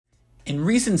In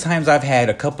recent times, I've had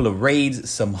a couple of raids,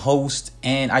 some hosts,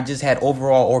 and I just had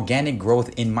overall organic growth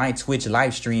in my Twitch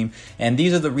live stream. And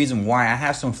these are the reason why I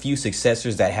have some few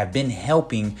successors that have been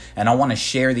helping, and I want to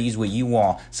share these with you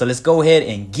all. So let's go ahead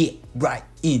and get right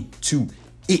into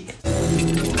it.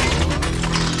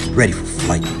 Ready for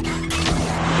fight.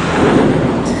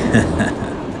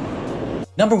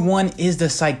 Number one is the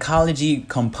psychology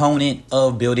component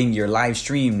of building your live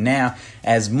stream. Now,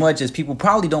 as much as people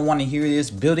probably don't want to hear this,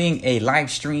 building a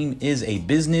live stream is a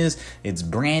business. It's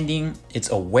branding, it's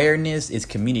awareness, it's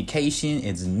communication,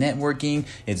 it's networking,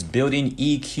 it's building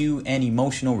EQ and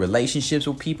emotional relationships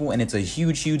with people, and it's a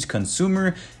huge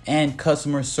consumer and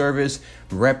customer service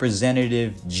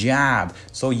representative job.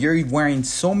 So you're wearing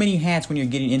so many hats when you're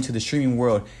getting into the streaming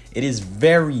world. It is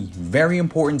very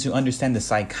important to understand the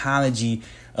psychology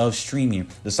of streaming.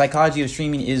 The psychology of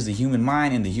streaming is the human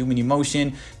mind and the human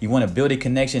emotion. You want to build a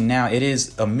connection. Now, it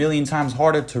is a million times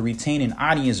harder to retain an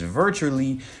audience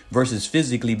virtually versus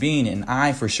physically being. And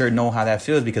I for sure know how that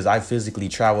feels because I physically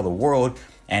travel the world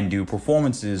and do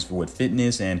performances with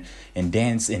fitness and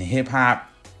dance and hip hop.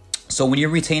 So when you're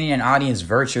retaining an audience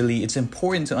virtually, it's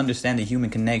important to understand the human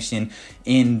connection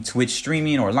in Twitch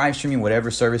streaming or live streaming,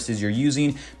 whatever services you're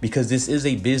using, because this is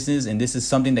a business and this is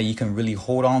something that you can really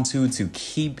hold on to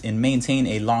keep and maintain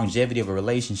a longevity of a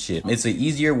relationship. It's an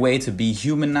easier way to be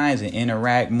humanized and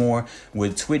interact more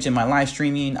with Twitch and my live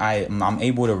streaming. I'm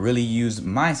able to really use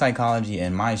my psychology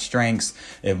and my strengths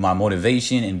of my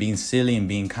motivation and being silly and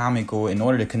being comical in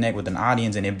order to connect with an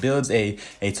audience, and it builds a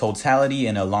totality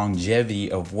and a longevity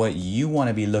of what you want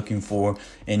to be looking for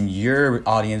in your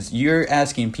audience. You're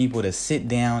asking people to sit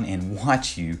down and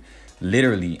watch you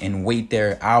literally and wait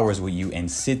their hours with you and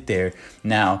sit there.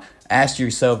 Now, ask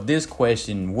yourself this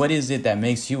question: what is it that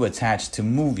makes you attached to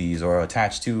movies or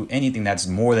attached to anything that's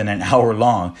more than an hour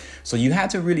long? So you have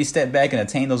to really step back and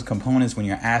attain those components when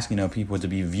you're asking people to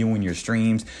be viewing your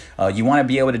streams. You want to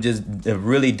be able to just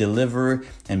really deliver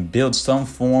and build some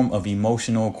form of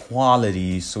emotional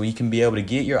quality so you can be able to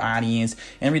get your audience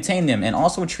and retain them, and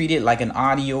also treat it like an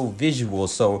audio visual.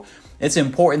 So it's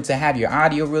important to have your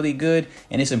audio really good,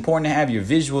 and it's important to have your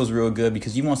visuals real good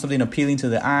because you want something appealing to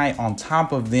the eye on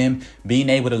top of them being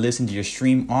able to listen to your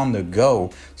stream on the go.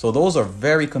 So those are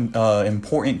very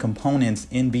important components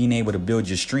in being able to build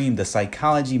your stream. The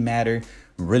psychology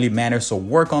really matters. So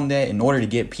work on that in order to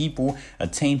get people,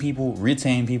 attain people,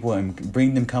 retain people, and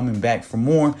bring them coming back for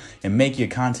more and make your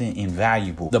content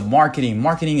invaluable. The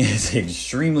marketing is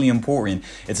extremely important.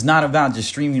 It's not about just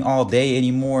streaming all day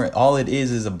anymore. All it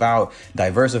is about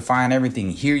diversifying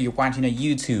everything. Here you're watching a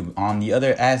YouTube. On the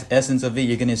other essence of it,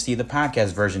 you're going to see the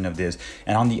podcast version of this.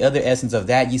 And on the other essence of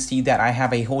that, you see that I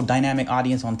have a whole dynamic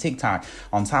audience on TikTok.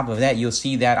 On top of that, you'll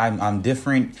see that I'm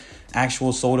different.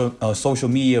 Actual social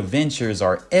media ventures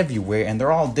are everywhere, and they're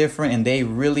all different, and they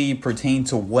really pertain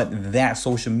to what that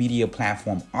social media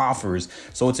platform offers.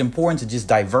 So it's important to just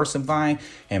diversify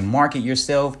and market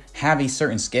yourself. Have a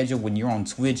certain schedule when you're on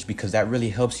Twitch, because that really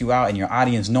helps you out and your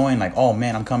audience knowing like, oh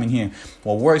man, I'm coming here.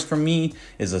 What works for me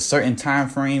is a certain time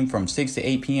frame from 6 to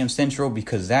 8 p.m. Central,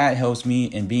 because that helps me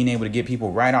in being able to get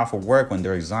people right off of work when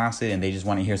they're exhausted and they just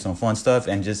want to hear some fun stuff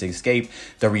and just escape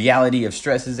the reality of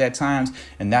stresses at times.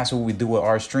 And that's what we do with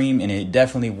our stream, and it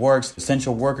definitely works.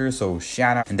 Essential workers, so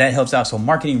shout out, and that helps out. So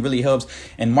marketing really helps,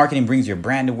 and marketing brings your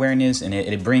brand awareness, and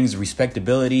it brings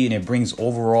respectability, and it brings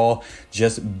overall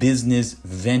just business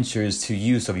ventures to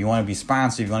you. So if you want to be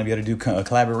sponsored, you want to be able to do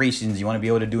collaborations, you want to be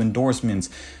able to do endorsements,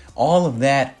 all of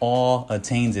that all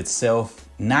attains itself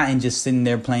not in just sitting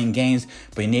there playing games,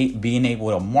 but being able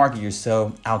to market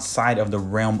yourself outside of the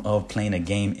realm of playing a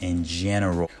game in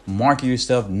general. Market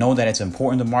yourself. Know that it's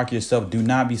important to market yourself. Do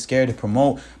not be scared to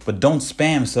promote, but don't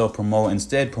spam self-promote.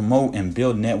 Instead, promote and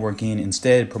build networking.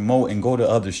 Instead, promote and go to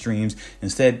other streams.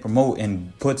 Instead, promote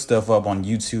and put stuff up on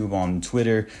YouTube, on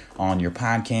Twitter, on your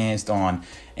podcast, on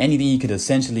anything you could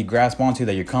essentially grasp onto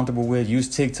that you're comfortable with. Use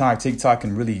TikTok. TikTok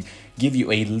can really give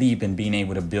you a leap in being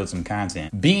able to build some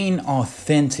content. Being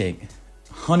authentic,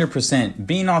 100%.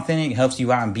 Being authentic helps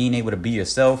you out in being able to be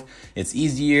yourself. It's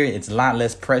easier. It's a lot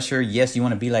less pressure. Yes, you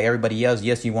want to be like everybody else.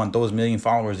 Yes, you want those million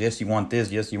followers. Yes, you want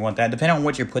this. Yes, you want that. Depending on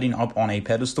what you're putting up on a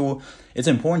pedestal, it's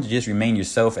important to just remain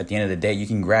yourself. At the end of the day, you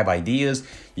can grab ideas,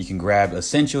 you can grab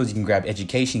essentials, you can grab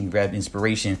education, you can grab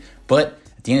inspiration, but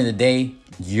at the end of the day,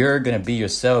 you're going to be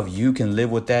yourself. You can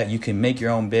live with that. You can make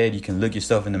your own bed. You can look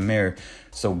yourself in the mirror.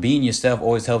 So being yourself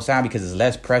always helps out because it's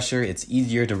less pressure. It's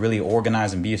easier to really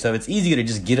organize and be yourself. It's easier to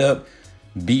just get up,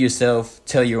 be yourself,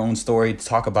 tell your own story,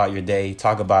 talk about your day,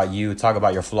 talk about you, talk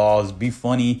about your flaws, be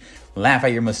funny, laugh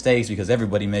at your mistakes because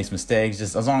everybody makes mistakes.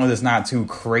 Just as long as it's not too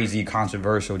crazy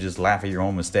controversial, just laugh at your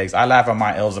own mistakes. I laugh at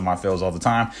my L's and my fails all the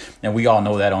time, and we all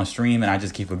know that on stream, and I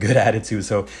just keep a good attitude,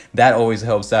 so that always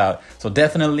helps out. So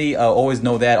definitely always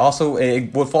know that. Also,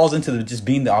 what falls into just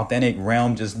being the authentic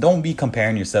realm, just don't be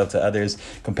comparing yourself to others.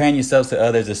 Comparing yourself to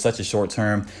others is such a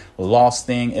short-term loss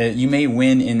thing. You may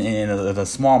win in a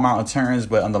small amount of turns,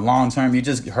 but on the long term, you're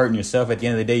just hurting yourself. At the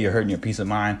end of the day, you're hurting your peace of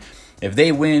mind. If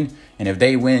they win,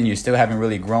 you still haven't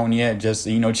really grown yet, just,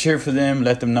 cheer for them.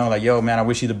 Let them know, like, yo, man, I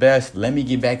wish you the best. Let me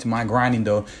get back to my grinding,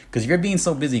 though, because you're being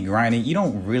so busy grinding. You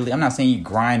don't really, I'm not saying you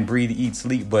grind, breathe, eat,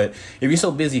 sleep, but if you're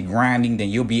so busy grinding, then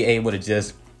you'll be able to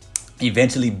just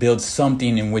eventually build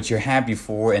something in which you're happy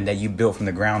for and that you built from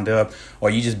the ground up,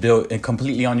 or you just built it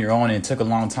completely on your own and it took a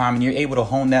long time, and you're able to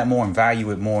hone that more and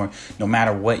value it more no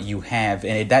matter what you have,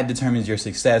 and that determines your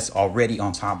success already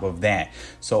on top of that.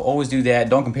 So always do that.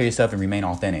 Don't compare yourself and remain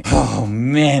authentic. Oh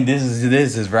man, this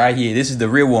is right here. This is the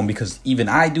real one, because even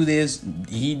I do this,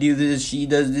 he do this, she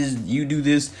does this, you do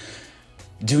this.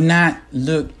 Do not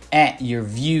look at your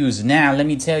views. Now, let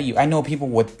me tell you, I know people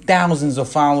with thousands of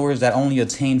followers that only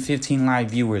attain 15 live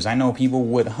viewers. I know people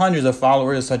with hundreds of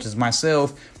followers, such as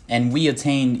myself, and we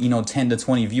attain, 10 to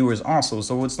 20 viewers also.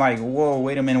 So it's like, whoa,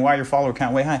 wait a minute, why your follower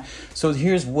count way high? So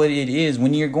here's what it is.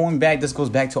 When you're going back, this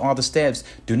goes back to all the steps.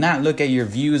 Do not look at your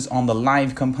views on the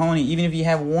live component. Even if you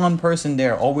have one person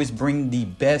there, always bring the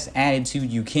best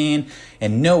attitude you can,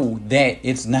 and know that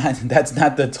that's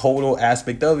not the total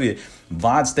aspect of it.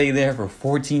 VOD stay there for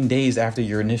 14 days after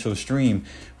your initial stream.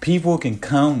 People can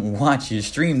come watch your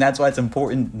stream. That's why it's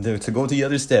important to go to the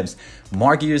other steps.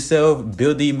 Market yourself,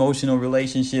 build the emotional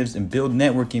relationships, and build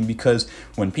networking, because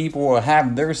when people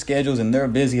have their schedules and they're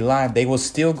busy live, they will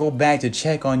still go back to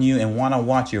check on you and want to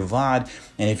watch your VOD.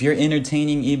 And if you're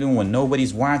entertaining even when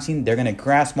nobody's watching, they're going to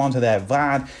grasp onto that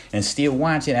VOD and still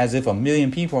watch it as if a million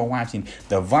people are watching.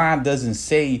 The VOD doesn't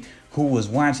say who was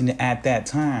watching it at that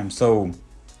time. So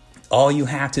all you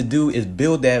have to do is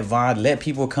build that VOD, let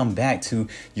people come back to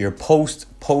your post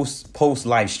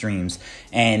live streams,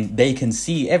 and they can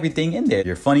see everything in there.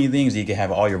 Your funny things, you can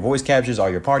have all your voice captures, all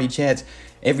your party chats,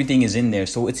 everything is in there.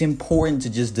 So it's important to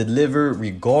just deliver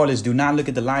regardless. Do not look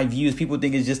at the live views. People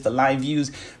think it's just the live views,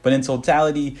 but in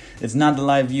totality, it's not the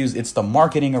live views. It's the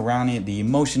marketing around it, the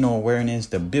emotional awareness,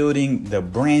 the building, the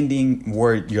branding,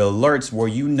 where your alerts,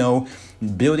 where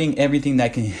building everything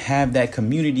that can have that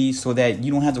community, so that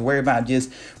you don't have to worry about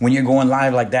just when you're going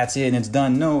live, like that's it and it's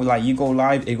done. No, like you go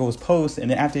live, it goes post, and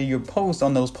then after your post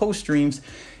on those post streams,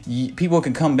 people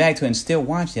can come back to it and still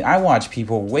watch it. I watch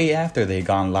people way after they've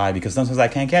gone live, because sometimes I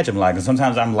can't catch them live, and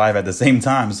sometimes I'm live at the same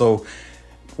time. So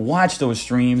watch those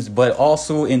streams, but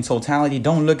also in totality,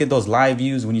 don't look at those live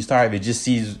views when you start. If it just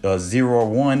sees 0 or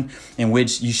 1, in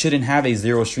which you shouldn't have a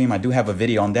 0 stream. I do have a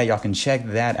video on that. Y'all can check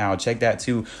that out. Check that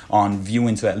too on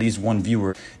viewing to at least 1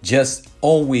 viewer. Just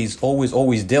always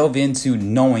delve into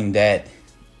knowing that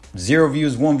 0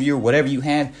 views, 1 viewer, whatever you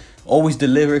have, always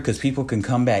deliver, because people can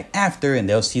come back after and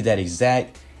they'll see that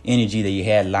exact energy that you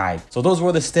had live. So those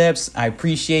were the steps. I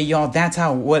appreciate y'all. That's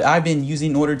what I've been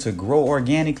using in order to grow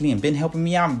organically, and been helping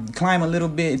me out climb a little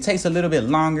bit. It takes a little bit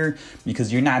longer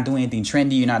because you're not doing anything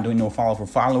trendy, you're not doing no follow for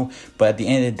follow, but at the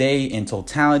end of the day, in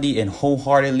totality and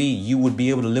wholeheartedly, you would be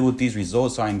able to live with these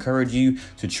results. So I encourage you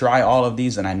to try all of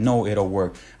these, and I know it'll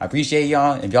work. I appreciate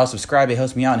y'all. If y'all subscribe, it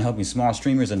helps me out and helping small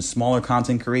streamers and smaller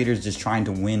content creators just trying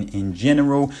to win in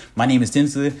general. My name is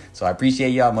Tinsley, so I appreciate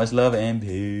y'all. Much love and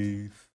peace.